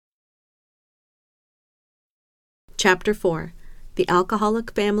Chapter 4. The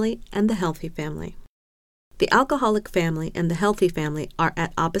Alcoholic Family and the Healthy Family. The alcoholic family and the healthy family are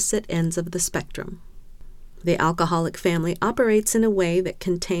at opposite ends of the spectrum. The alcoholic family operates in a way that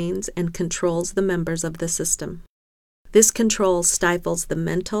contains and controls the members of the system. This control stifles the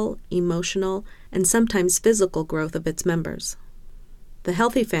mental, emotional, and sometimes physical growth of its members. The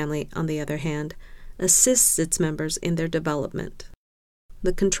healthy family, on the other hand, assists its members in their development.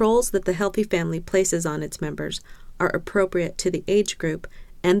 The controls that the healthy family places on its members are appropriate to the age group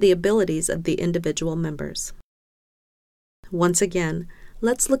and the abilities of the individual members. Once again,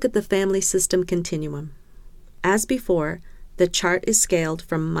 let's look at the family system continuum. As before, the chart is scaled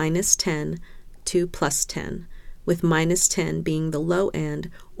from -10 to +10, with -10 being the low end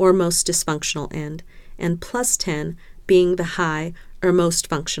or most dysfunctional end, and +10 being the high or most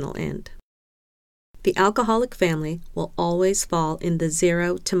functional end. The alcoholic family will always fall in the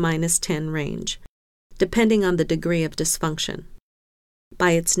 0 to -10 range, depending on the degree of dysfunction.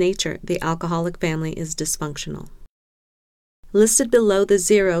 By its nature, the alcoholic family is dysfunctional. Listed below the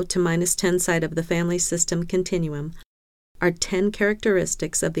 0 to -10 side of the family system continuum are 10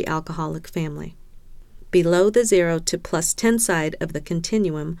 characteristics of the alcoholic family. Below the 0 to +10 side of the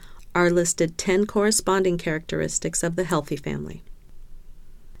continuum are listed 10 corresponding characteristics of the healthy family.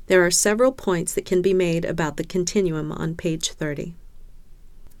 There are several points that can be made about the continuum on page 30.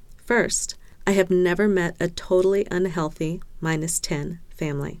 First, I have never met a totally unhealthy -10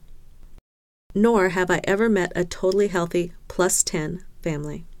 family. Nor have I ever met a totally healthy +10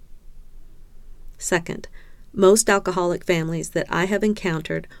 family. Second, most alcoholic families that I have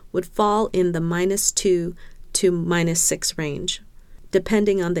encountered would fall in the -2 to -6 range,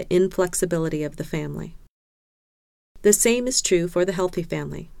 depending on the inflexibility of the family. The same is true for the healthy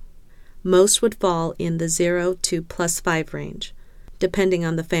family. Most would fall in the 0 to +5 range, depending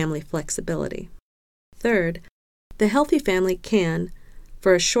on the family flexibility. Third, the healthy family can,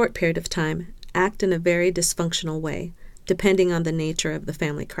 for a short period of time, act in a very dysfunctional way, depending on the nature of the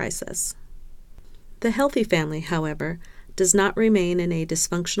family crisis. The healthy family, however, does not remain in a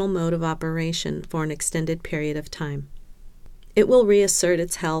dysfunctional mode of operation for an extended period of time. It will reassert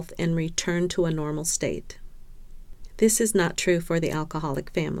its health and return to a normal state. This is not true for the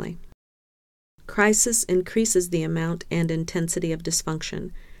alcoholic family. Crisis increases the amount and intensity of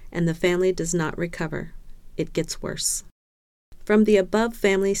dysfunction, and the family does not recover. It gets worse. From the above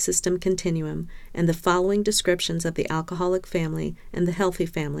family system continuum and the following descriptions of the alcoholic family and the healthy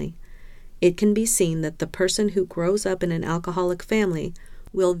family, it can be seen that the person who grows up in an alcoholic family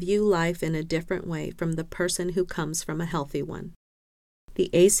will view life in a different way from the person who comes from a healthy one. The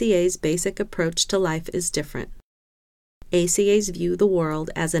ACA's basic approach to life is different. ACAs view the world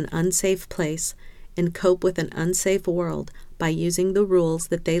as an unsafe place and cope with an unsafe world by using the rules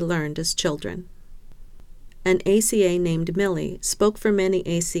that they learned as children. An ACA named Millie spoke for many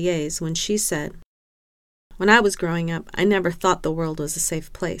ACAs when she said, "When I was growing up, I never thought the world was a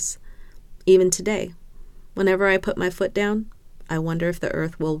safe place. Even today, whenever I put my foot down, I wonder if the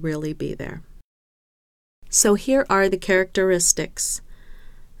earth will really be there." So here are the characteristics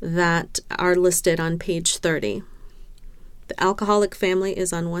that are listed on page 30. The alcoholic family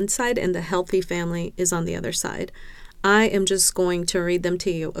is on one side and the healthy family is on the other side. I am just going to read them to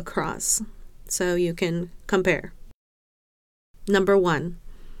you across so you can compare. Number 1,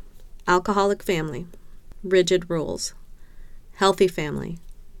 alcoholic family, rigid rules. Healthy family,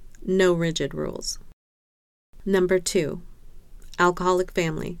 no rigid rules. Number 2, alcoholic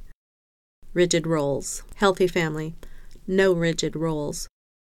family, rigid roles. Healthy family, no rigid roles.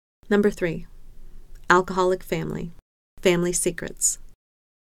 Number 3, alcoholic family, family secrets.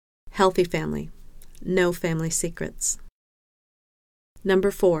 Healthy family, no family secrets. Number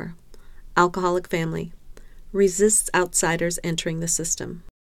 4, alcoholic family, resists outsiders entering the system.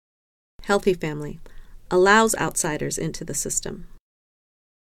 Healthy family, allows outsiders into the system.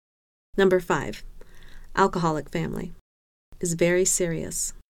 Number 5, alcoholic family, is very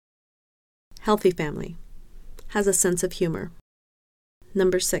serious. Healthy family, has a sense of humor.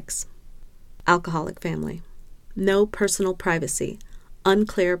 Number 6, alcoholic family, no personal privacy,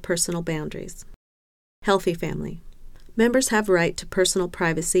 unclear personal boundaries. Healthy family, members have right to personal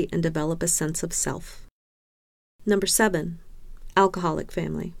privacy and develop a sense of self. Number 7, alcoholic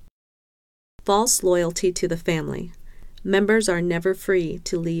family, false loyalty to the family. Members are never free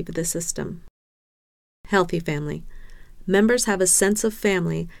to leave the system. Healthy family, members have a sense of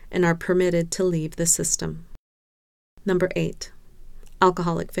family and are permitted to leave the system. Number 8,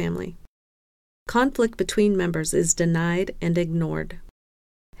 alcoholic family, conflict between members is denied and ignored.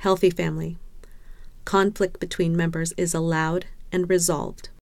 Healthy family, conflict between members is allowed and resolved.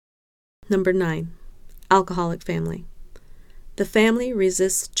 Number 9, Alcoholic family. The family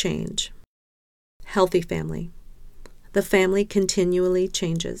resists change. Healthy family. The family continually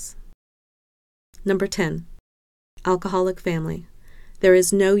changes. Number 10. Alcoholic family. There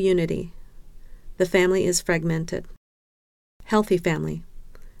is no unity. The family is fragmented. Healthy family.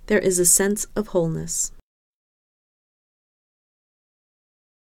 There is a sense of wholeness.